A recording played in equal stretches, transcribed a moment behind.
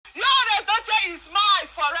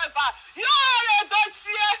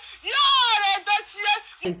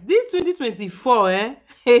Guys, this 2024,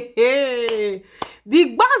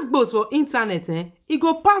 the gbas for internet, it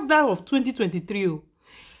go pass that of 2023.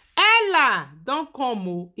 Ella don't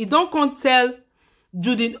come, he don't come tell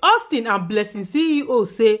Judith Austin and Blessing CEO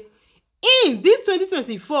say in this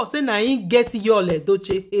 2024 say na him get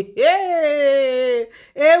Yul-Edochie.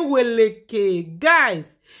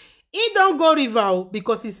 Guys, he don't go river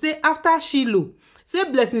because he say after Shiloh say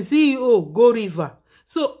Blessing CEO go river,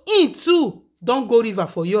 so he too don't go river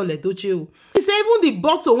for Yul-Edochie. He say even the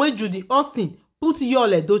bottle when Judith Austin put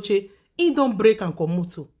Yul-Edochie, he don't break and come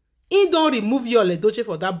out. He don't remove Yul-Edochie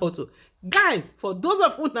for that bottle. Guys, for those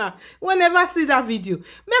of una whenever see that video,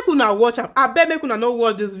 make una watch am. I bet make una not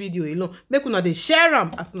watch this video alone. Make una dey share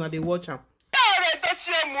am as una dey watch am.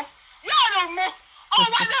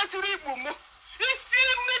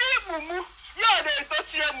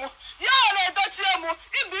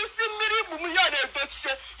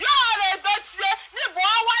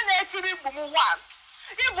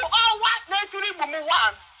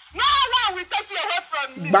 No one will take you away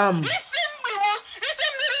from me. Bam. You see me,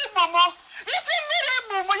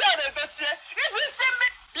 Yul-Edochie. If you see me,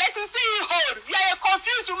 let me see you hold. You are a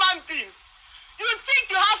confused human being. You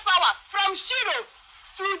think you have power from Shiloh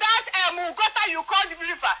to that gutter you call the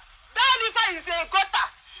river. That river is a gutter.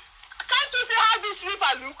 Can't you see how this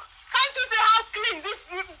river look? Can't you see how clean this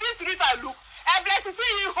river look? And let me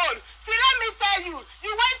see you hold. See, let me tell you,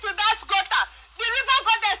 you went to that gutter. The river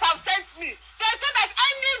goddess have sent me. They say that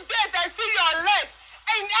any day they see your leg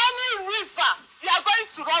in any river, you are going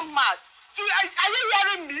to run mad. Are you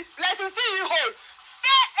hearing me? Let me see you hold.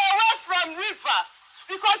 Stay away from river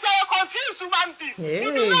because you are a confused human being. You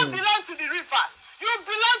do not belong to the river. You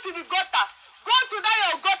belong to the gutter. Go to that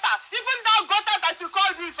your gutter. Even that gutter that you call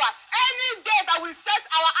river. Any day that we set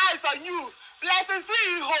our eyes on you, blessing see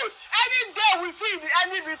you hold. Any day we see in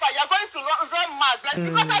any river, you're going to run mad.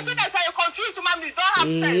 Because I see that you're confused, man, you don't have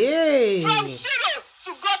sense. From Shiloh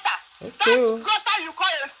to gutter. That gutter you call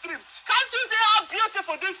a stream. Can't you see how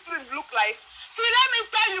beautiful this stream look like? See, let me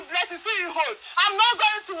tell you, blessing see you hold. I'm not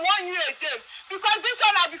going to warn you again. Because this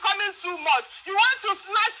one are becoming too much. You want to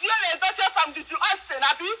snatch Yul-Edochie from Judith Austin,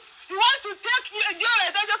 Abi? You want to take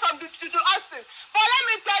Yul-Edochie from Judith Austin. But let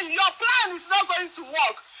me tell you, your plan is not going to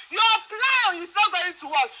work. Your plan is not going to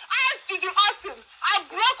work. Ask Judith Austin. I've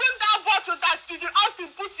broken that bottle that Judith Austin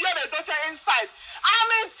put Yul-Edochie inside. I'm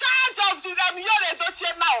in charge of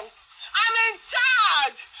Yul-Edochie now. I'm in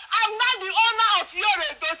charge. I'm not the owner of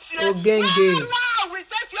Yul-Edochie. No one will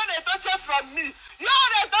take Yul-Edochie from me.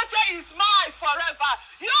 Yul-Edochie is mine forever.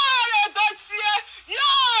 Yul-Edochie.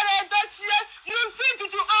 You see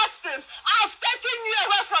Judith Austin. I've taken you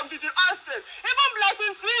away from Judith Austin. Even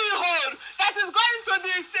Blessing Freehold that is going to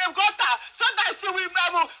the same gutter so that she will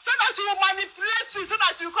manipulate you so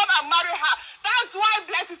that you come and marry her. That's why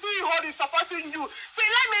Blessing Freehold is supporting you. See,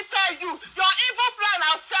 let me tell you, your evil plan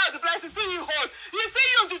has failed, Blessing Freehold. You see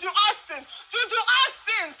you, Judith Austin. Judith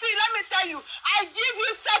Austin, see, let me tell you, I give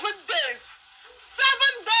you 7 days. 7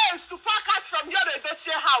 days to pack out from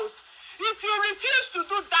Yul-Edochie house. If you refuse to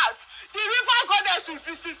do that, the river goddess will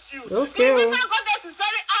visit you. Okay. The river goddess is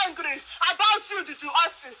very angry about you, Judith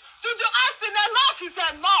Austin. Judith Austin, enough is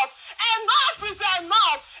enough. Enough is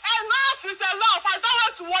enough. Enough is enough. I don't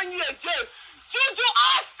want to warn you again. Judith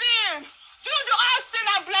Austin. Judith Austin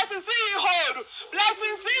and Blessing CEO.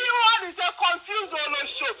 Blessing CEO is a confused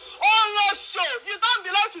Olosho. Olosho. You don't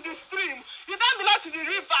belong to the stream. You don't belong to the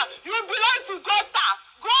river. You belong to gutter.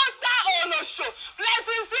 Gutter Olosho.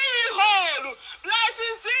 Blessing CEO.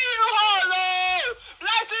 Blessing CEO.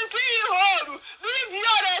 Blessing CEO. Leave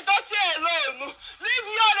Yul-Edochie alone. Leave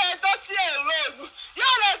Yul-Edochie alone.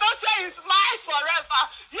 Yul-Edochie is mine forever.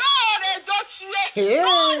 Yul-Edochie.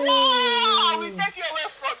 No, we take you away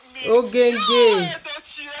from me.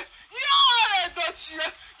 Yul-Edochie.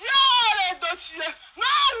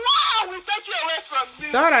 No one will take you away from me.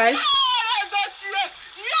 It's all right.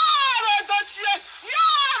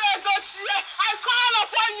 I call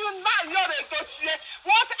upon you now, Yul-Edochie.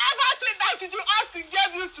 Whatever thing that Judith Austin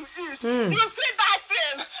gave you to eat, you see that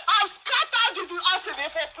thing. I've scattered Judith Austin in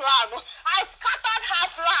a plan. I've scattered her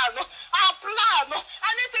plan. Her plan.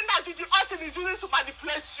 Anything that Judith Austin is using to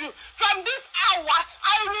manipulate you. From this hour,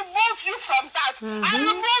 I remove you from that. I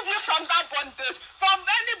remove you from that bondage. From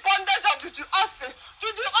any bondage of Judith Austin.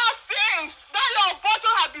 Judith Austin, that your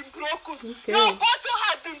bottle has been broken. Your bottle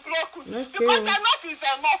has been broken. Because enough is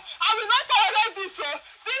enough. I will not tolerate this.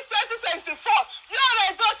 This 2024.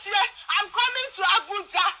 Yul-Edochie, I'm coming to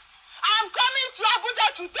Abuja. I'm coming to Abuja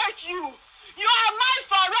to take you. You are mine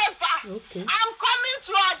forever. I'm coming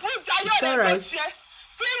to Abuja, Yul-Edochie.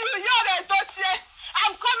 See you, Yul-Edochie.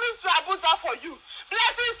 I'm coming to Abuja for you.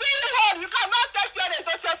 Blessing CEO, you cannot take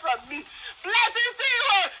Yul-Edochie from me. Blessing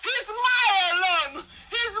CEO, he's mine alone.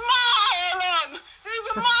 He's mine alone. He's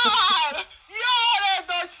mine.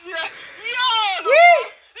 Yul-Edochie. Yul-Edochie.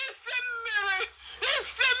 He's Simmiri. He's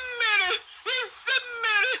Simmiri. He's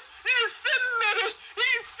Simmiri. He's Simmiri.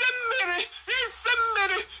 He's Simmiri. He's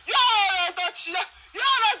Simmiri. Yul-Edochie.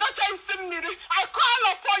 Yul-Edochie is Simmiri. I call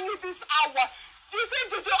upon you this hour. You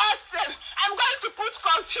think Juju Austin? I'm going to put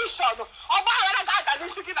confusion. Obara guy that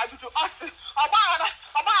is speaking at Juju Austin. Obara,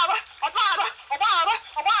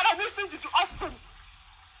 listen to Juju Austin.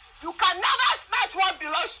 You can never snatch what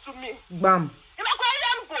belongs to me. Bam. In a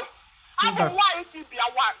Korean, I'm a white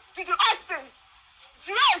one. Juju Austin.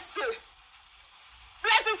 Jesse.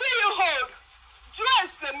 Blessing see you hold.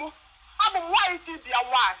 Jesse, I'm a white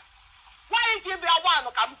one. Why you be a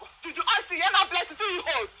one? Did you ask the other blessing you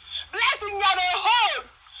hold? Blessing you're a hold.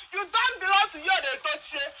 You don't belong to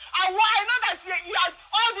Yul-Edochie. And why I know that you have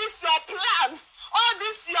all this your plan, all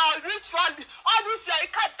this your ritual, all this your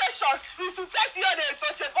incantation is to take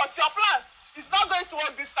Yul-Edochie, but your plan is not going to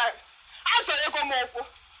work this time. Answer you go moko.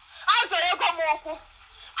 Answer you go moko.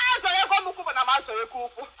 Answer you go moko, but I'm answer you go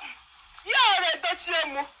moko. Yul-Edochie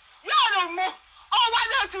mu. Yul-Edochie mu. Oh, why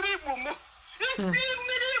don't you read mu? You see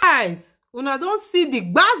me. Guys, una don't see the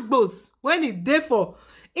gbas when it dey for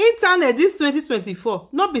internet this 2024.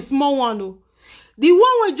 Not be small one o. The one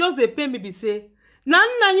wey just dey pay me be say na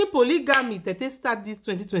polygamy tete start this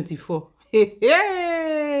 2024.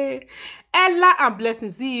 Hey, Ella and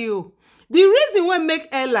Blessing CEO. The reason why make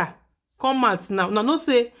Ella come out now, no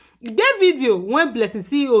say get video when Blessing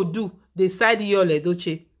CEO do dey side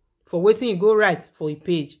Yul-Edochie for wetin you go right for a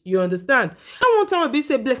page. You understand? And one time be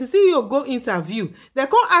say Blessing CEO go interview. They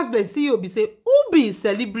come ask Blessing CEO be say who be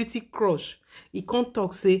celebrity crush. He can't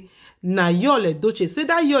talk say na Yul-Edochie. Say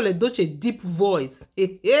that Yul-Edochie deep voice.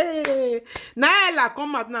 Na Ella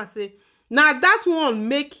come out now say na that one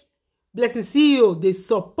make Blessing CEO they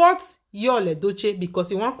support Yul-Edochie because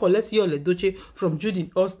he want collect Yul-Edochie from Judy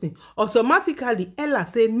Austin. Automatically Ella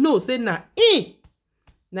say no, say na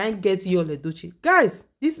now get Yul-Edochie. Guys,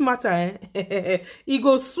 this matter it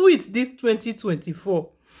go sweet this 2024.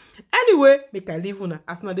 Anyway, make I leave una.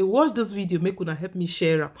 As now they watch this video, make una help me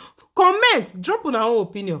share am. Comment, drop una own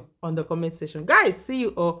opinion on the comment section. Guys, see you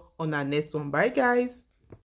all on our next one. Bye guys.